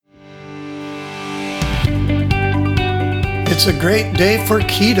It's a great day for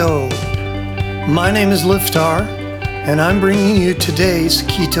keto. My name is Liftar, and I'm bringing you today's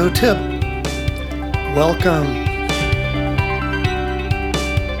keto tip. Welcome.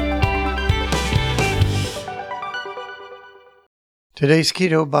 Today's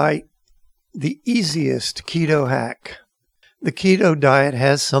keto bite, the easiest keto hack. The keto diet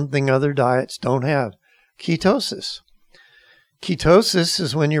has something other diets don't have: ketosis. Ketosis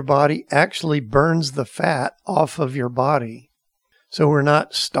is when your body actually burns the fat off of your body. So we're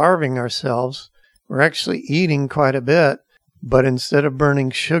not starving ourselves. We're actually eating quite a bit, but instead of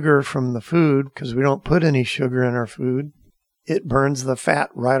burning sugar from the food, because we don't put any sugar in our food, it burns the fat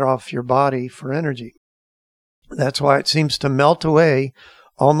right off your body for energy. That's why it seems to melt away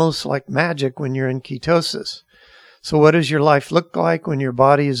almost like magic when you're in ketosis. So what does your life look like when your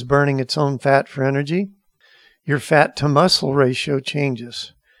body is burning its own fat for energy? Your fat to muscle ratio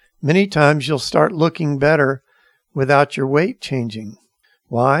changes. Many times you'll start looking better without your weight changing.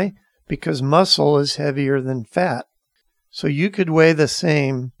 Why? Because muscle is heavier than fat. So you could weigh the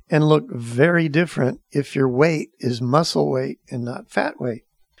same and look very different if your weight is muscle weight and not fat weight.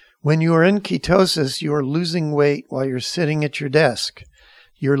 When you are in ketosis, you are losing weight while you're sitting at your desk.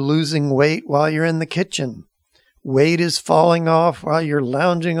 You're losing weight while you're in the kitchen. Weight is falling off while you're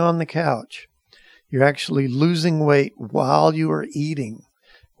lounging on the couch. You're actually losing weight while you are eating.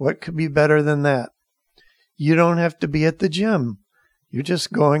 What could be better than that? You don't have to be at the gym. You're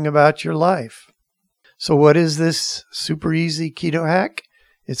just going about your life. So what is this super easy keto hack?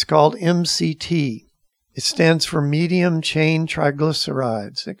 It's called MCT. It stands for medium chain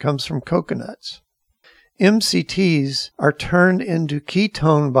triglycerides. It comes from coconuts. MCTs are turned into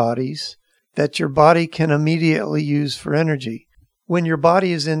ketone bodies that your body can immediately use for energy. When your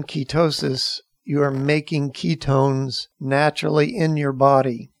body is in ketosis, you are making ketones naturally in your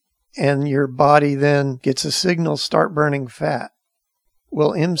body, and your body then gets a signal, start burning fat.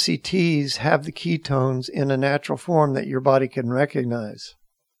 Well, MCTs have the ketones in a natural form that your body can recognize.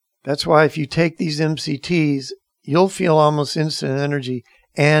 That's why if you take these MCTs, you'll feel almost instant energy,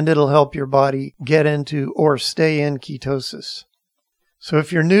 and it'll help your body get into or stay in ketosis. So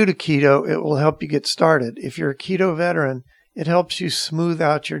if you're new to keto, it will help you get started. If you're a keto veteran, it helps you smooth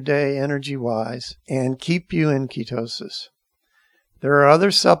out your day energy-wise and keep you in ketosis. There are other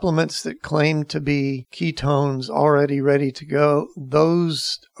supplements that claim to be ketones already ready to go.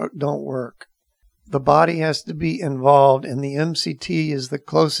 Those don't work. The body has to be involved, and the MCT is the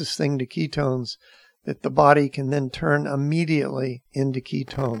closest thing to ketones that the body can then turn immediately into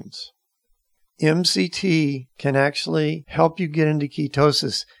ketones. MCT can actually help you get into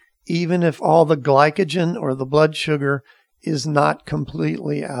ketosis even if all the glycogen or the blood sugar is not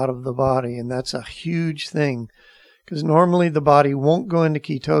completely out of the body. And that's a huge thing, because normally the body won't go into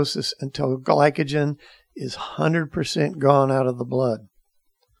ketosis until glycogen is 100% gone out of the blood.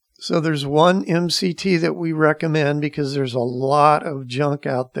 So there's one MCT that we recommend because there's a lot of junk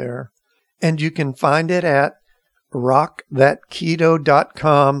out there. And you can find it at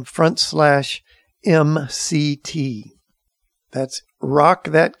rockthatketo.com/MCT. That's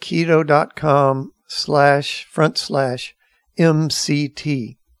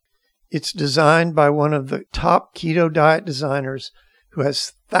rockthatketo.com/MCT. It's designed by one of the top keto diet designers who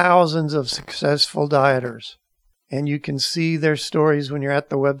has thousands of successful dieters. And you can see their stories when you're at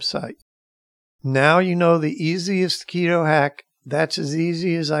the website. Now you know the easiest keto hack. That's as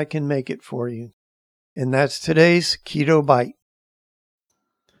easy as I can make it for you. And that's today's Keto Bite.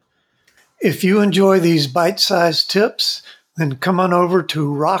 If you enjoy these bite-sized tips, then come on over to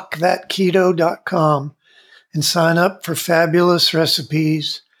rockthatketo.com and sign up for fabulous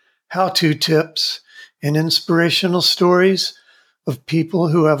recipes, how-to tips, and inspirational stories of people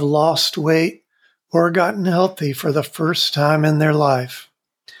who have lost weight or gotten healthy for the first time in their life.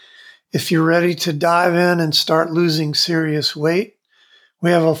 If you're ready to dive in and start losing serious weight,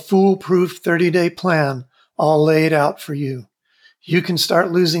 we have a foolproof 30-day plan all laid out for you. You can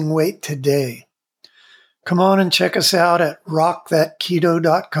start losing weight today. Come on and check us out at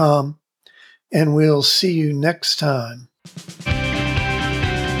rockthatketo.com, and we'll see you next time.